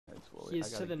He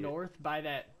is to the north by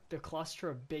the cluster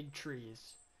of big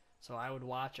trees. So I would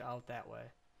watch out that way.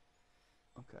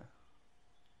 Okay.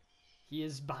 He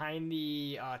is behind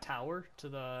the tower to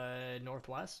the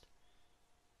northwest.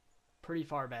 Pretty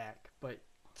far back, but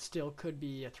still could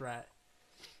be a threat.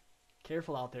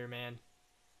 Careful out there, man.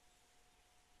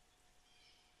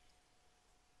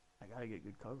 I gotta get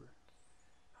good cover.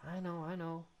 I know, I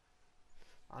know.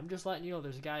 I'm just letting you know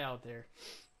there's a guy out there.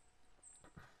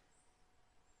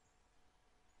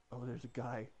 Oh, there's a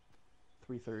guy.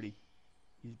 330.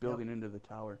 He's building into the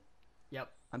tower. Yep.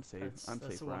 I'm safe. I'm That's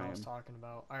safe the where one I I was am. talking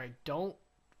about. Alright, don't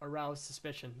arouse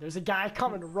suspicion. There's a guy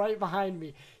coming right behind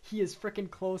me. He is freaking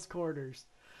close quarters.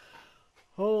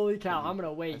 Holy cow, I'm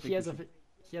gonna wait. He has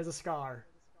a scar.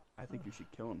 I think you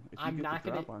should kill him. If you I'm get not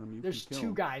the gonna. drop on him, you There's can kill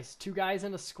him. two guys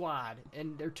in a squad,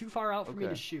 and they're too far out for me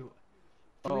to shoot.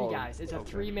 Three guys. It's a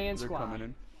three-man They're squad. coming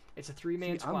in. It's a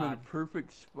three-man See, I'm in a squad.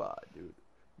 perfect spot, dude.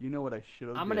 You know what I should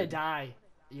have I'm gonna die.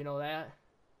 You know that?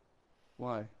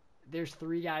 Why? There's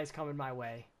three guys coming my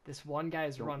way. This one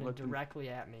guy's Don't running let them- directly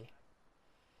at me.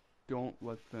 Don't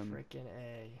let them Frickin'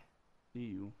 A. see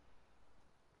you.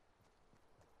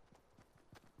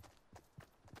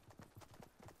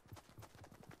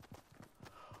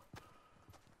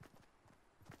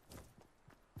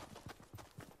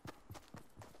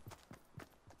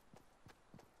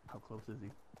 How close is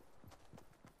he?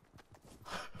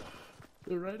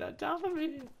 They're right on top of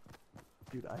me.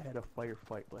 Dude, I had a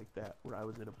firefight like that where I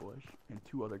was in a bush and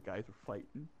two other guys were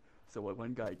fighting. So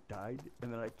one guy died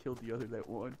and then I killed the other that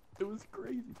won. It was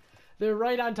crazy. They're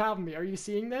right on top of me. Are you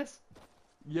seeing this?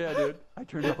 Yeah, dude. I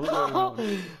turned all the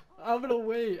way around. I'm gonna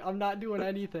wait. I'm not doing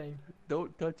anything.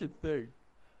 Don't touch a thing.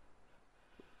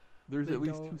 There's They at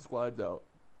least don't. 2 squads out.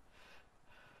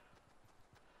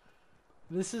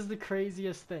 This is the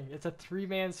craziest thing. It's a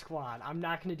three-man squad. I'm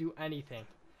not gonna do anything.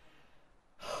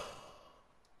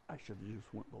 I should have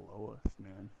just went below us,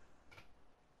 man.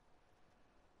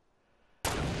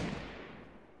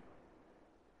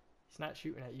 He's not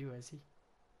shooting at you, is he?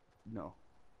 No,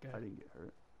 Good. I didn't get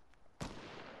hurt.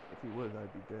 If he was,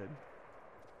 I'd be dead.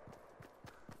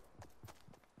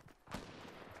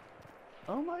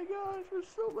 Oh my gosh, there's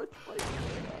so much fighting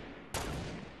going on.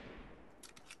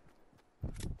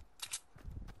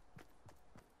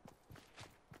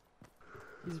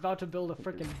 He's about to build a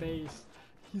freaking base.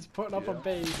 He's putting up a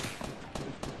base.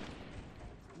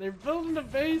 They're building a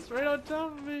base right on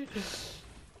top of me.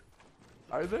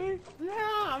 Are they? Yeah,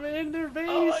 I'm in their base.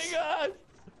 Oh my gosh!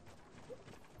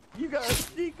 You gotta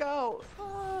sneak out!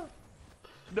 Ah,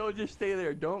 No, just stay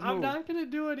there, don't I'm move. not gonna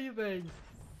do anything.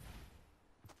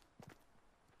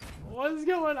 What's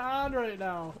going on right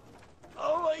now?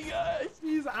 Oh my gosh!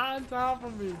 He's on top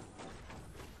of me.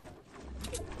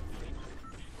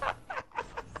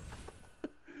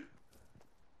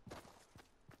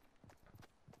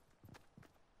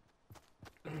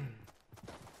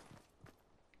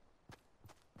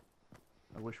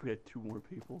 I wish we had 2 more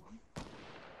people.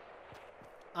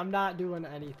 I'm not doing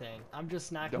anything. I'm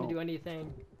just not gonna Don't. do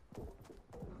anything.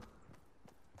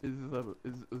 Is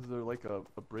there like a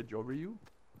bridge over you?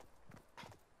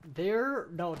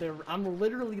 I'm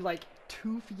literally like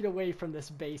 2 feet away from this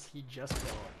base he just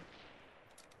built.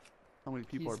 How many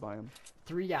people He's- are by him?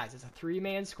 3 guys. It's a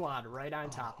 3-man squad right on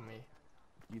top of me.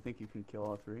 Do you think you can kill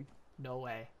all 3? No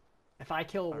way. If I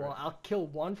kill one, Alright. I'll kill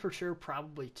one for sure,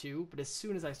 probably 2, but as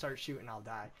soon as I start shooting, I'll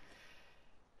die.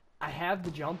 I have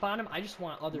the jump on him, I just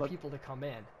want other people to come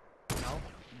in, you know?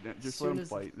 Yeah, just Soon let them as-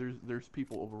 fight. There's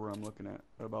people over where I'm looking at.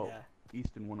 About Yeah.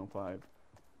 east and 105.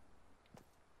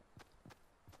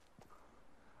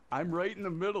 I'm right in the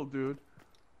middle, dude.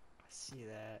 I see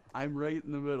that. I'm right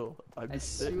in the middle. I'm As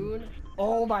just sitting. soon...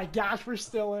 Oh my gosh, we're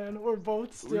still in. We're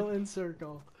both still in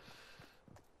circle.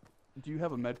 Do you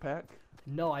have a med pack?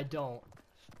 No, I don't.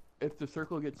 If the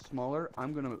circle gets smaller,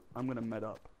 I'm gonna med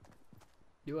up.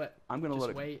 Do it. I'm gonna Just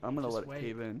let wait. it. I'm gonna Just let it wait.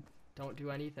 cave in. Don't do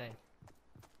anything.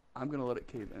 I'm gonna let it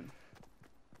cave in.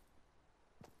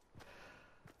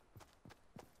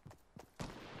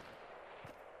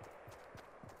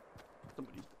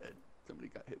 Somebody's dead. Somebody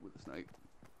got hit with a snipe.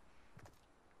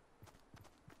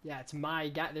 Yeah, it's my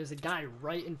guy. There's a guy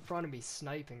right in front of me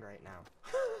sniping right now.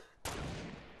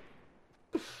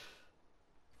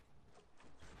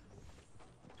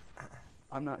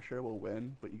 I'm not sure we'll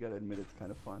win, but you gotta admit it's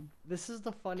kind of fun. This is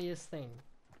the funniest thing.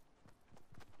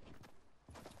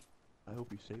 I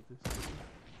hope you save this.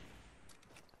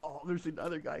 Oh, there's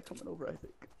another guy coming over, I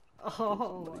think.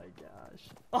 Oh my gosh.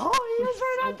 Oh, he was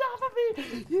right on top of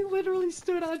me! He literally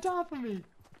stood on top of me.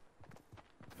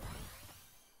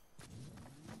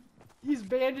 He's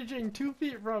bandaging 2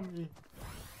 feet from me.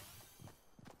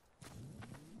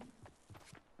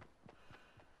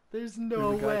 There's There's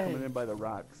no a guy way. coming in by the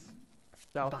rocks.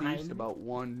 Behind Southeast, me? about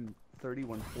 130,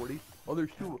 140. Oh, there's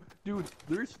two. Dude,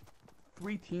 there's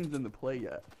 3 teams in the play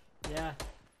yet. Yeah.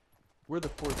 We're the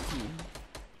 4th team.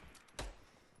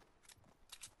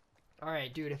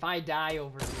 Alright, dude, if I die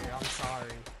over here, I'm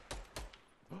sorry.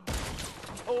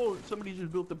 Oh, somebody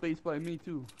just built the base by me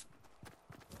too.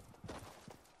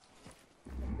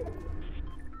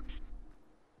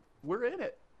 We're in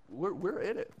it. We're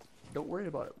in it. Don't worry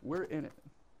about it. We're in it.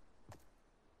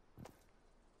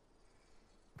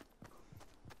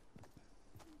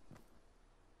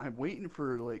 I'm waiting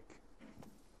for like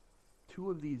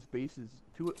 2 of these bases.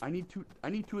 I need 2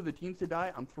 of the teams to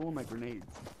die. I'm throwing my grenades.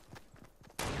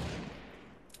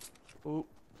 Oh,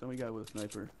 somebody got with a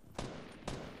sniper.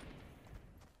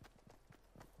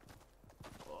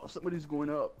 Oh, somebody's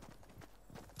going up.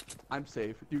 I'm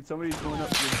safe. Dude, somebody's going up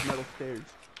these metal stairs.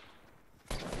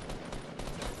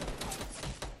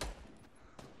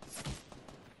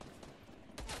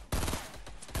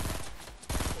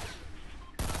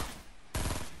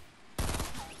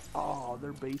 Oh,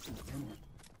 their base is in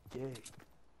it. Yay.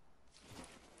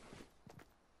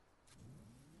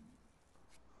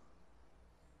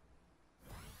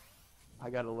 I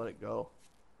gotta let it go.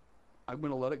 I'm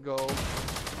gonna let it go.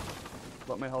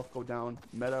 Let my health go down.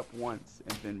 Med up once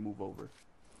and then move over.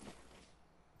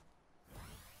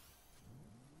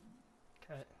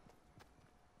 Okay.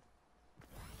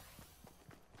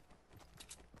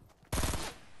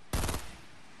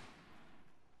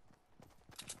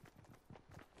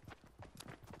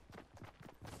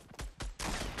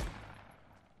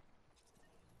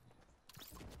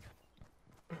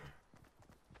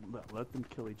 Let them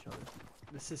kill each other.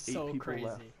 This is 8 so people crazy.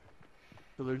 left.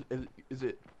 So there's is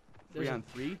it 3 on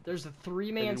 3? There's a And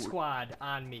 3-man then squad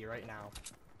on me right now.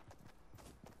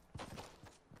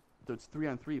 So it's 3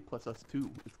 on 3 plus us 2.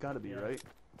 It's gotta be, Yeah. right?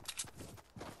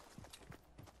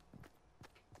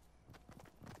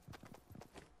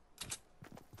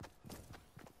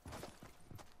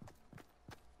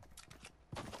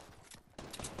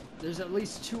 There's at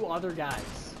least 2 other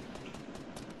guys.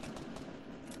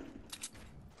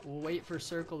 We'll wait for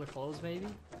circle to close, maybe?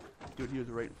 Dude, he was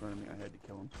right in front of me. I had to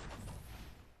kill him.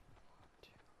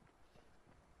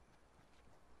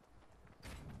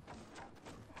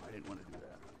 I didn't want to do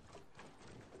that.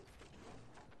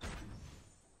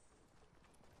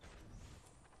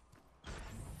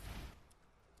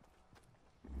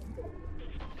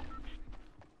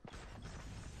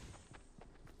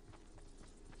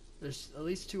 There's at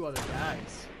least 2 other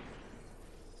guys.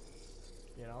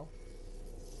 You know?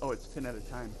 Oh, it's 10 at a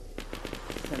time.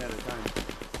 10 at a time.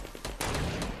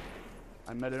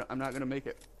 I'm not gonna make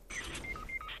it.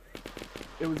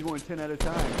 It was going 10 at a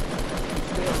time.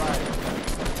 Stay alive.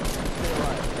 Stay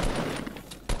alive.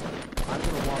 I'm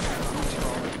gonna walk out. I'm gonna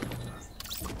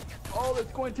crawl. Oh,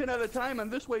 it's going 10 at a time. I'm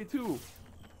this way too.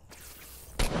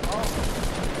 Oh.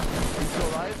 Are you still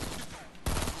alive?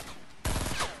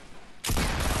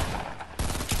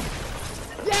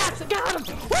 Yes, I got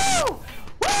him! Woo!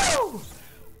 Woo!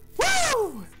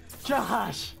 Woo!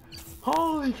 Josh!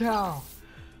 Holy cow!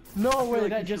 No way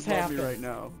that You just should love me happened. right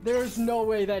now. There's no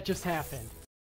way that just happened.